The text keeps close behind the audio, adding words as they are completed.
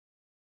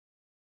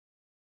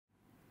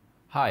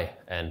Hi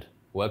and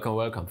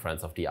welcome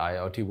friends of the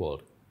IoT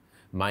world.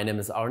 My name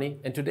is Arnie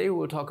and today we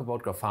will talk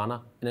about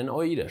Grafana in an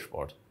OEE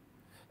dashboard.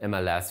 In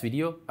my last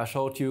video I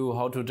showed you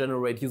how to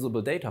generate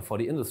usable data for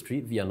the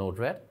industry via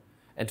Node-RED,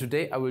 and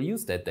today I will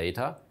use that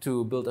data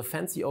to build a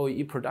fancy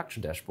OEE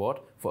production dashboard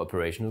for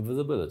operational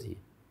visibility.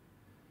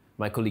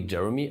 My colleague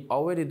Jeremy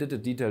already did a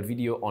detailed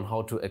video on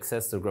how to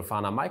access the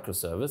Grafana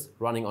microservice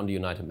running on the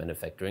United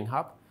Manufacturing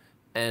Hub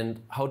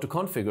and how to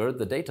configure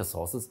the data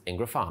sources in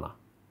Grafana.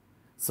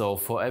 So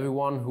for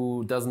everyone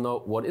who doesn't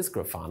know what is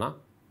Grafana,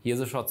 here's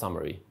a short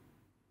summary.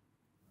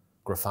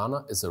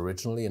 Grafana is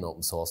originally an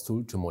open source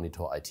tool to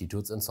monitor IT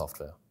tools and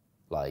software,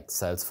 like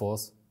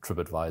Salesforce,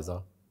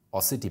 TripAdvisor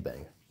or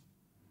Citibank.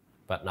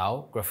 But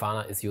now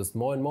Grafana is used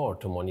more and more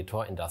to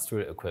monitor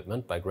industrial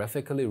equipment by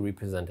graphically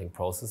representing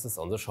processes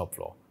on the shop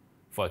floor,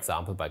 for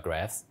example by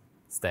graphs,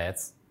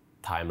 stats,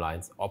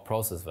 timelines or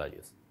process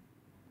values.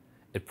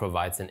 It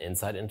provides an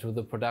insight into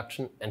the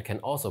production and can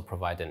also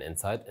provide an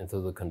insight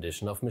into the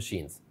condition of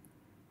machines.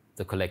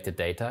 The collected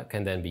data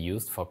can then be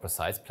used for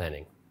precise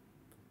planning.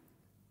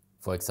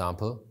 For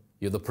example,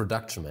 you're the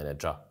production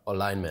manager or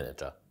line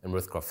manager, and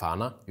with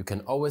Grafana you can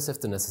always have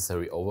the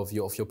necessary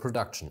overview of your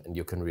production and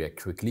you can react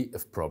quickly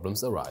if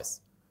problems arise.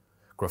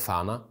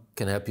 Grafana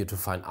can help you to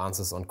find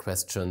answers on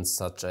questions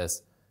such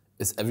as,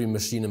 is every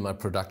machine in my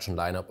production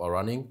lineup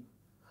running?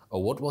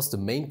 Or what was the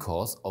main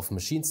cause of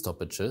machine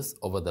stoppages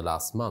over the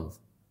last month?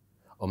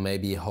 Or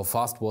maybe how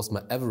fast was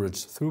my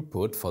average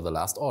throughput for the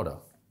last order?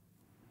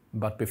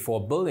 But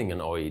before building an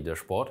OEE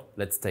dashboard,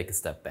 let's take a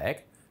step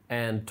back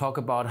and talk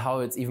about how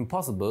it's even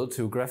possible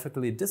to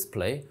graphically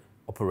display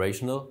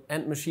operational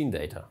and machine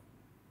data.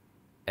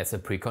 As a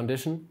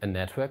precondition, a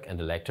network and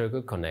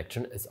electrical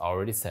connection is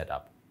already set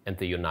up, and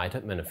the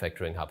United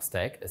Manufacturing Hub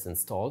stack is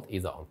installed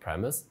either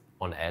on-premise,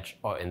 on edge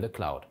or in the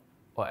cloud,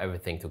 or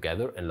everything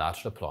together in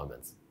large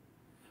deployments.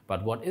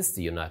 But what is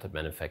the United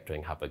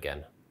Manufacturing Hub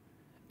again?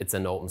 It's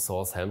an open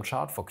source Helm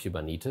chart for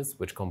Kubernetes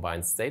which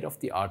combines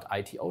state-of-the-art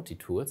IT/OT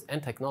tools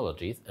and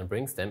technologies and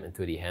brings them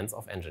into the hands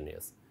of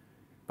engineers.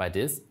 By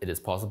this, it is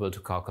possible to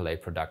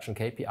calculate production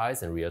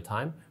KPIs in real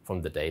time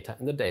from the data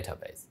in the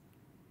database.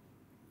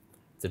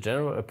 The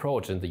general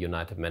approach in the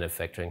United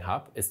Manufacturing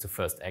Hub is to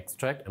first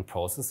extract and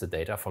process the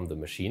data from the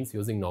machines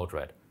using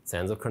Node-RED,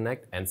 Sensor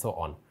Connect and so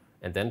on,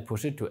 and then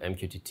push it to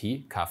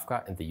MQTT,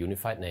 Kafka and the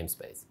unified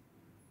namespace.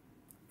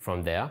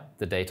 From there,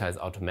 the data is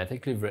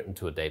automatically written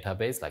to a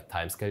database like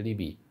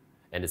TimescaleDB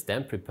and is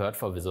then prepared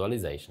for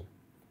visualization.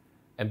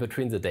 And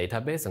between the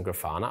database and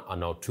Grafana are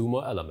now two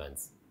more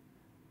elements.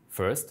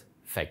 First,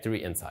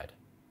 Factory Insight.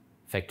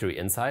 Factory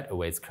Insight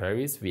awaits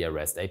queries via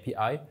REST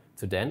API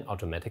to then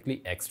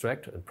automatically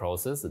extract and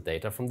process the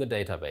data from the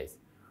database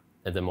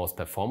in the most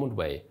performant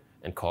way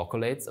and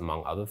calculates,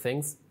 among other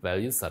things,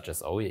 values such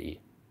as OEE.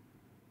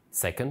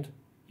 Second,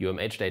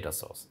 UMH Data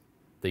Source.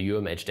 The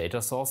UMH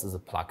Data Source is a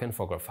plugin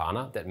for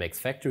Grafana that makes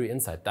Factory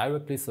Insight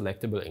directly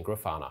selectable in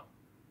Grafana.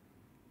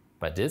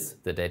 By this,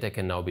 the data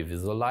can now be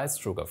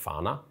visualized through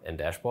Grafana and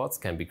dashboards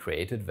can be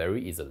created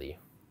very easily.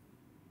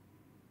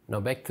 Now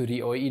back to the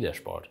OEE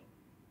dashboard.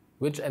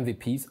 Which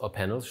MVPs or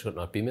panels should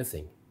not be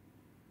missing?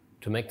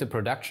 To make the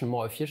production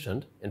more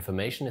efficient,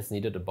 information is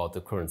needed about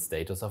the current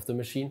status of the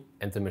machine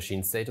and the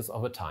machine status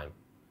over time,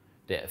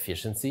 their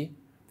efficiency,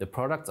 the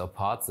products or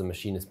parts the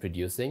machine is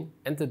producing,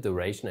 and the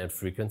duration and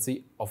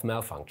frequency of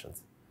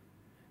malfunctions.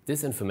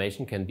 This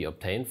information can be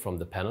obtained from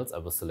the panels I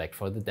will select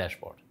for the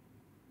dashboard.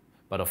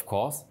 But of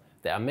course,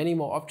 there are many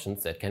more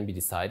options that can be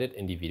decided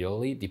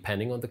individually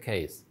depending on the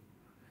case.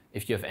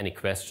 If you have any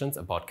questions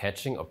about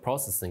catching or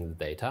processing the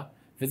data,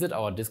 visit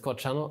our Discord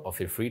channel or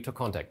feel free to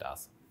contact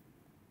us.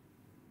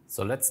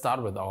 So let's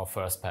start with our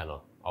first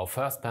panel. Our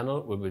first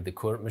panel will be the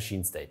current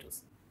machine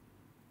status.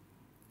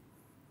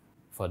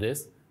 For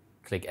this,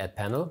 click Add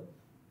Panel,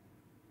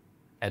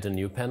 add a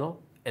new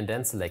panel, and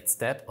then select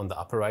Stat on the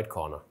upper right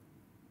corner.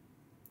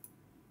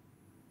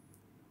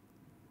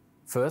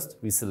 First,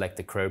 we select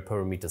the query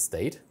parameter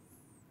state,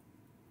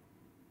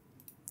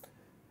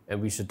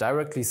 and we should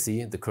directly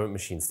see the current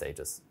machine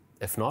status.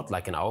 If not,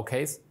 like in our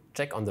case,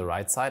 check on the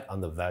right side on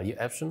the value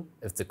option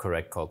if the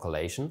correct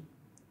calculation,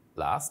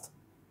 last,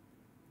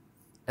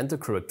 and the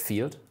correct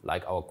field,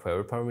 like our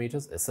query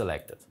parameters, is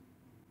selected.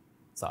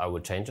 So I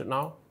will change it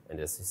now, and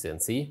as you can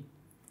see,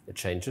 it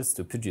changes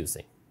to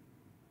producing.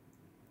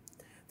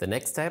 The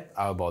next step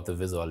are about the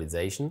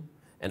visualization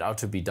and are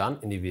to be done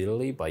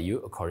individually by you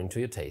according to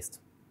your taste.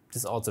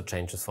 This also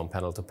changes from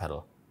panel to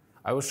panel.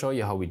 I will show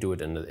you how we do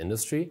it in the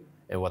industry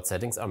and what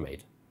settings are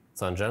made.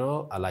 So in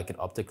general, I like it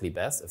optically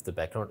best if the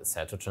background is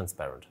set to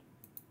transparent.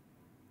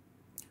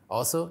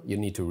 Also, you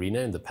need to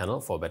rename the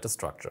panel for a better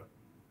structure.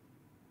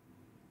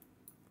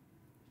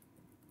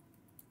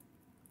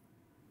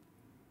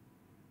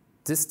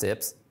 These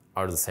steps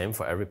are the same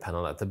for every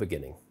panel at the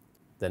beginning.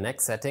 The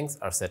next settings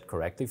are set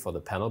correctly for the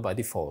panel by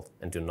default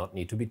and do not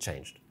need to be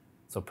changed,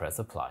 so press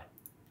Apply.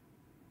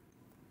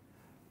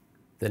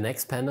 The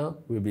next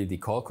panel will be the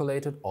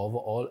calculated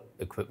overall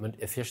equipment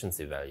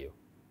efficiency value.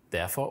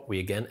 Therefore, we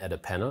again add a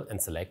panel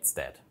and select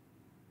Stat.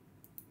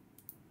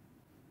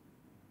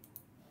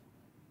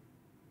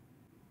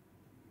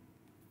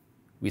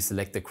 We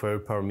select the query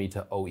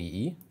parameter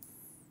OEE,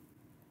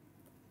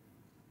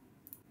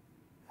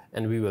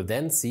 and we will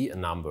then see a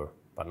number,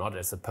 but not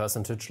as a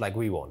percentage like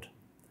we want.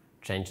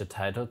 Change the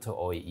title to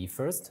OEE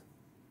first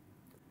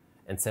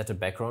and set the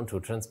background to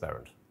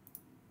transparent.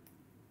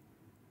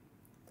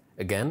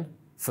 Again,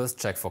 first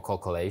check for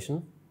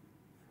calculation.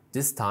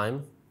 This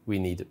time we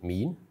need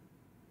mean.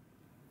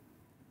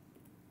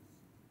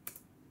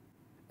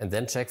 And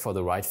then check for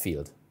the right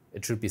field.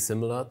 It should be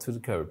similar to the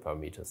query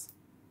parameters.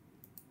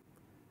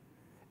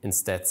 In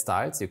stat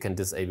styles, you can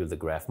disable the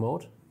graph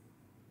mode.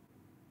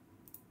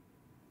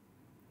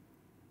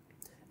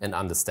 And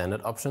under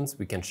standard options,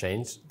 we can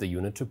change the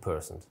unit to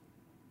 %.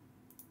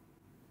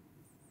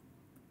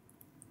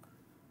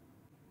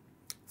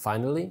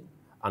 Finally,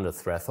 under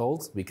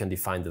thresholds, we can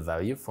define the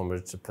value from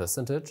which the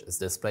percentage is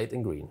displayed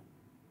in green.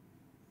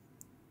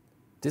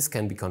 This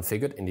can be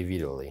configured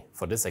individually.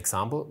 For this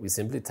example, we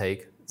simply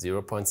take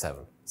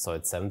 0.7, so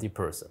it's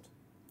 70%.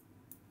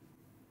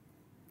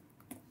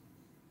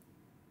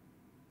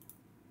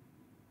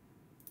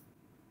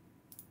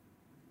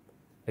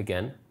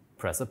 Again,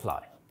 press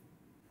apply.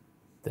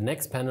 The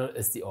next panel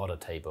is the order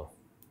table.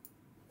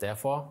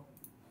 Therefore,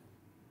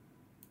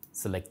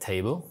 select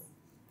table,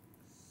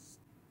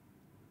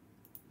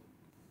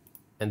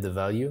 and the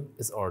value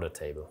is order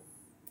table.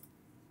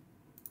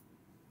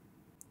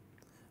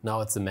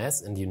 Now it's a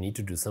mess and you need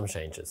to do some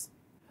changes.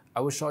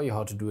 I will show you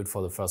how to do it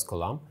for the first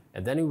column,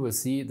 and then you will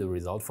see the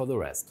result for the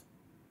rest.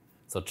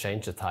 So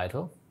change the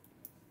title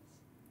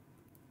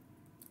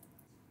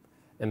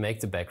and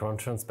make the background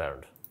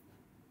transparent.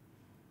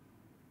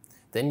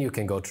 Then you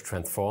can go to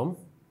transform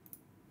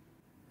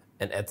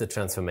and add the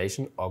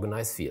transformation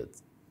organize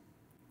fields.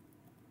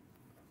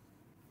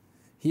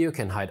 Here you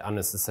can hide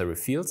unnecessary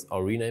fields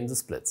or rename the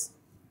splits.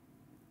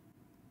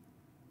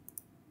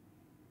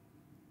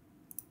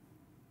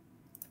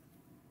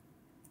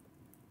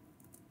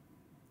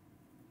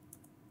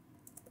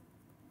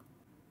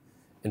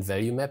 In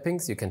value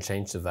mappings, you can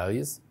change the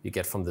values you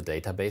get from the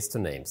database to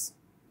names.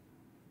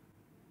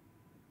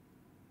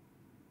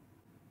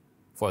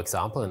 For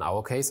example, in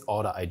our case,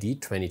 order ID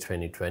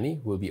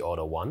 2020-20 will be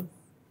order 1,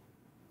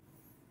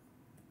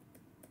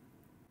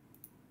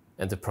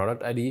 and the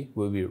product ID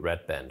will be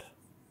red band.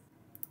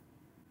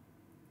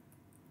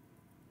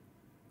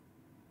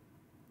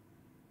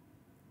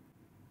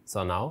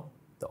 So now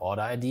the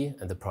order ID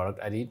and the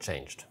product ID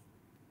changed.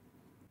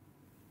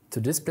 To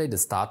display the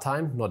start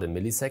time, not in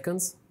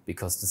milliseconds,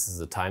 because this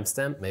is a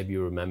timestamp, maybe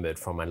you remember it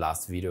from my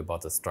last video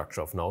about the structure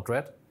of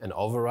Node-RED, an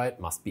override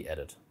must be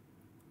added.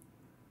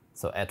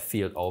 So add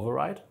field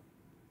override,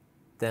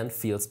 then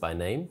fields by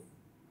name,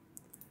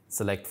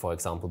 select for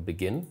example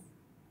begin,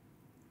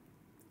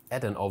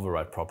 add an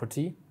override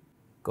property,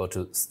 go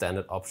to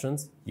standard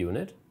options,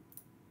 unit,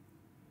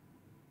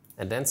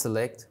 and then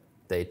select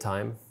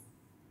datetime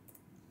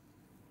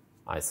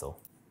ISO.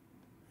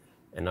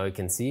 And now you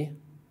can see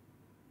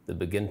the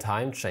begin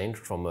time changed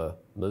from a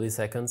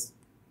milliseconds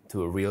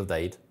to a real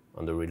date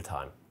on the real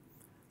time.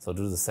 So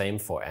do the same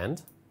for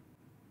end.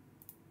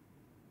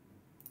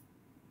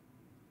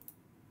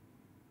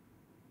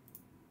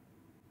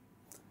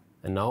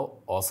 And now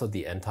also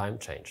the end time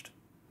changed.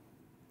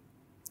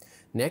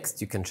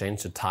 Next, you can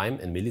change the time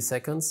in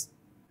milliseconds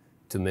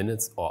to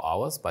minutes or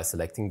hours by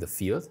selecting the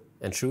field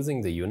and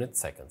choosing the unit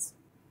seconds.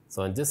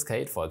 So in this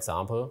case, for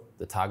example,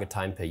 the target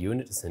time per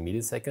unit is in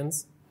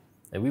milliseconds,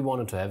 and we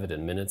wanted to have it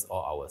in minutes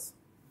or hours.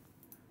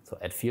 So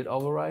add field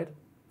override,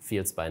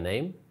 fields by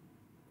name,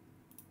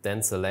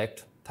 then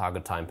select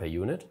target time per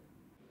unit,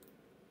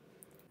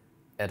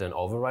 add an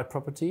override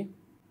property,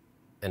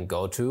 and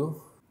go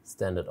to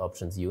standard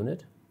options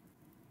unit,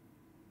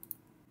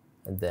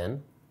 and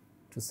then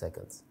to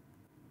seconds.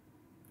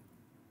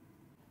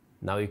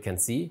 Now you can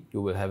see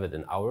you will have it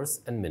in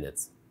hours and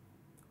minutes.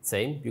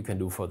 Same you can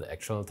do for the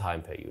actual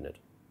time per unit.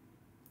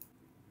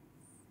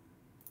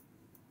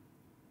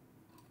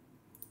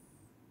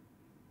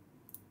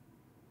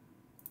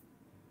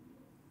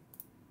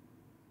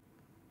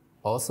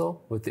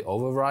 Also, with the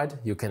override,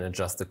 you can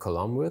adjust the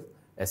column width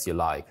as you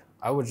like.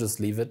 I would just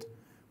leave it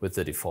with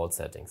the default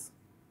settings.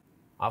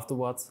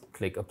 Afterwards,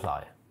 click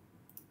Apply.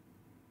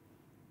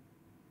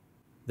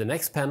 The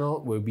next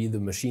panel will be the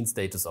machine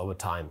status over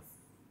time.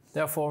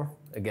 Therefore,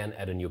 again,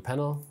 add a new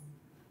panel,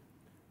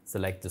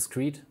 select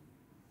Discrete,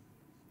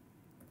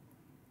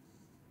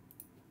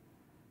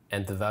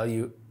 and the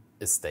value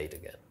is state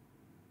again.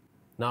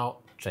 Now,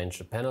 change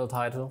the panel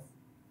title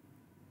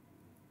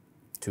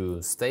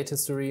to State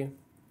History,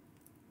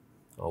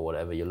 or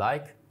whatever you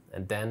like,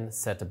 and then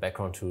set the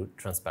background to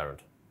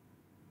transparent.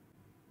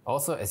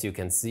 Also, as you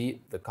can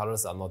see, the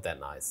colors are not that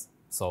nice.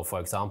 So for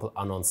example,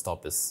 unknown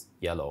stop is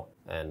yellow,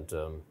 and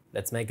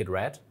let's make it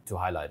red to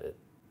highlight it.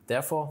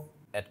 Therefore,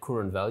 add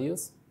current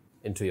values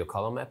into your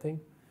color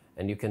mapping,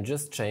 and you can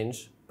just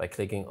change by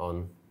clicking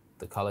on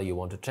the color you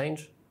want to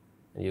change,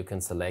 and you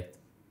can select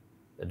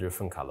a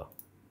different color.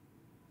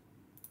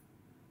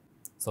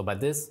 So by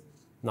this,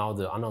 now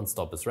the unknown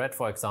stop is red,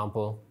 for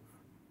example,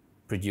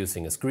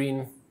 producing is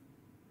green,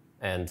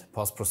 and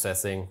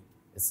post-processing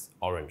is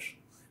orange.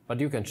 but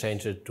you can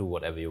change it to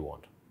whatever you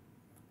want.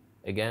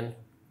 Again,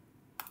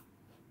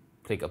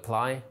 click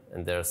apply,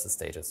 and there's the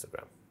state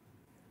histogram.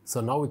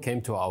 So now we came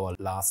to our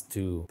last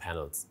two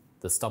panels,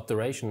 the stop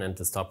duration and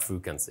the stop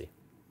frequency.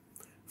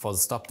 For the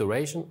stop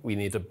duration, we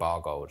need a bar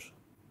gauge.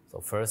 So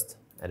first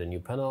add a new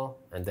panel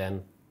and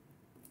then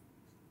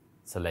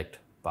select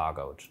bar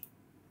gauge.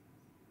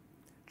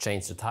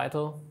 Change the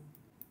title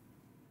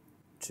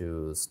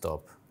to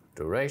stop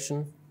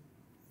duration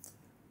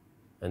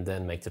and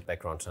then make the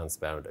background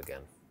transparent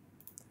again.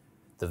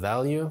 The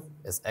value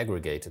is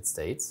aggregated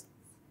states,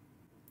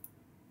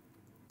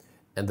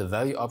 and the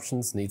value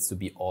options needs to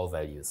be all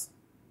values.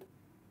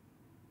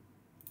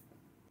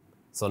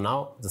 So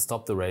now the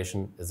stop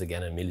duration is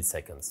again in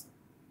milliseconds,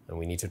 and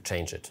we need to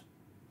change it.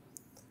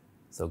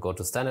 So go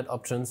to standard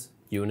options,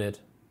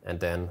 unit, and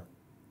then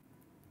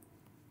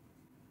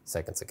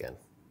seconds again.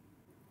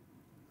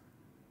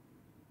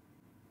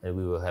 And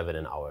we will have it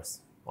in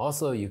hours.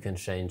 Also, you can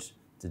change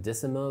the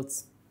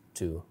decimals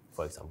to,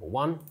 for example,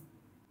 1,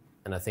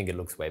 and I think it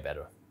looks way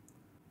better.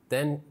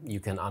 Then you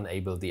can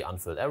enable the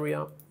unfilled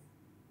area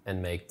and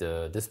make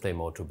the display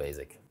mode to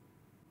basic.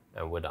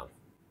 And we're done.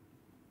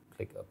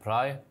 Click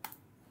apply,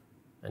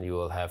 and you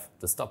will have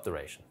the stop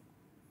duration.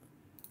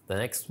 The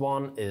next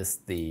one is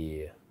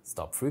the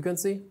stop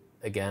frequency.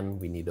 Again,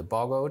 we need a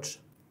bar gauge.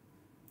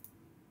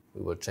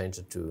 We will change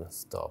it to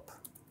stop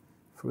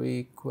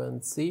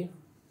frequency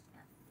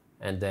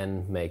and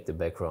then make the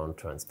background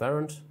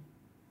transparent.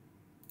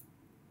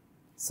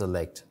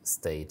 Select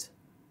state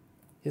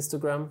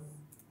histogram,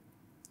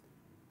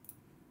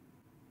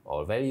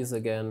 all values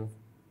again,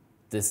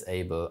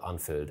 disable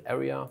unfilled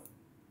area,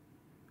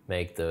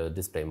 make the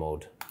display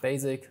mode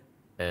basic,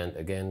 and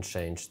again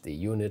change the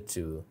unit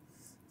to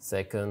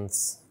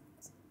seconds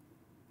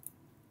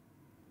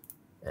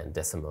and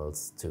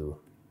decimals to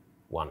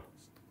 1.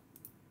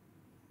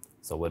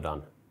 So we're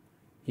done.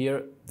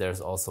 Here there's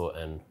also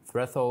a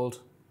threshold,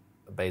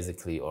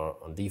 basically, or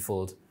on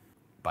default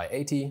by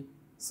 80.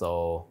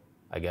 So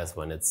I guess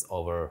when it's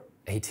over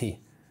 80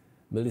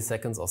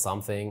 milliseconds or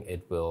something,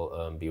 it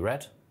will be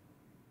red.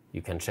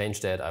 You can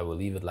change that. I will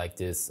leave it like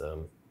this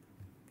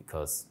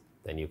because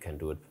then you can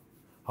do it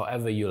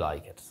however you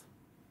like it.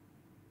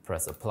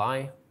 Press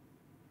apply,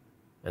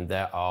 and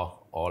there are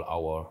all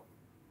our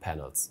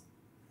panels.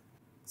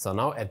 So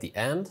now at the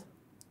end,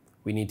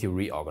 we need to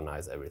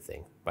reorganize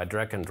everything by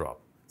drag and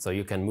drop. So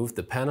you can move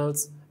the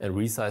panels and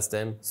resize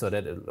them so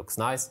that it looks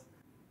nice.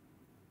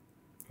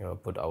 Here I'll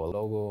put our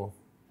logo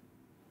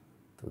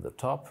to the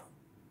top.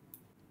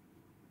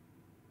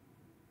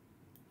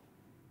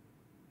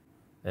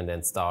 And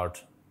then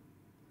start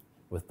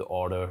with the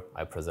order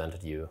I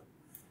presented you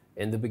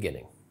in the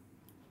beginning.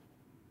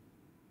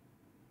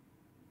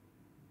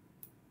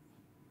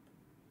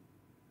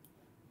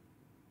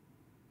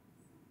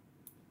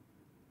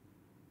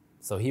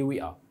 So here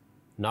we are.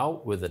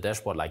 Now with a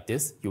dashboard like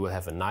this, you will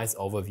have a nice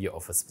overview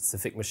of a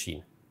specific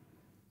machine.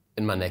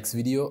 In my next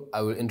video,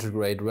 I will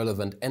integrate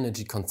relevant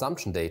energy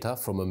consumption data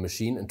from a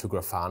machine into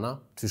Grafana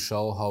to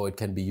show how it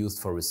can be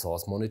used for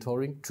resource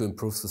monitoring, to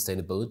improve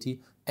sustainability,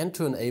 and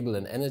to enable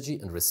an energy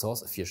and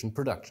resource efficient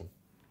production.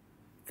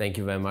 Thank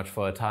you very much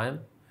for your time.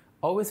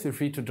 Always feel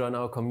free to join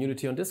our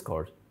community on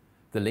Discord.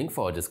 The link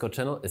for our Discord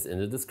channel is in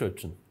the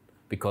description.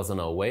 Because on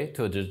our way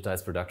to a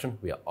digitized production,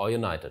 we are all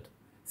united.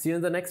 See you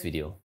in the next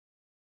video.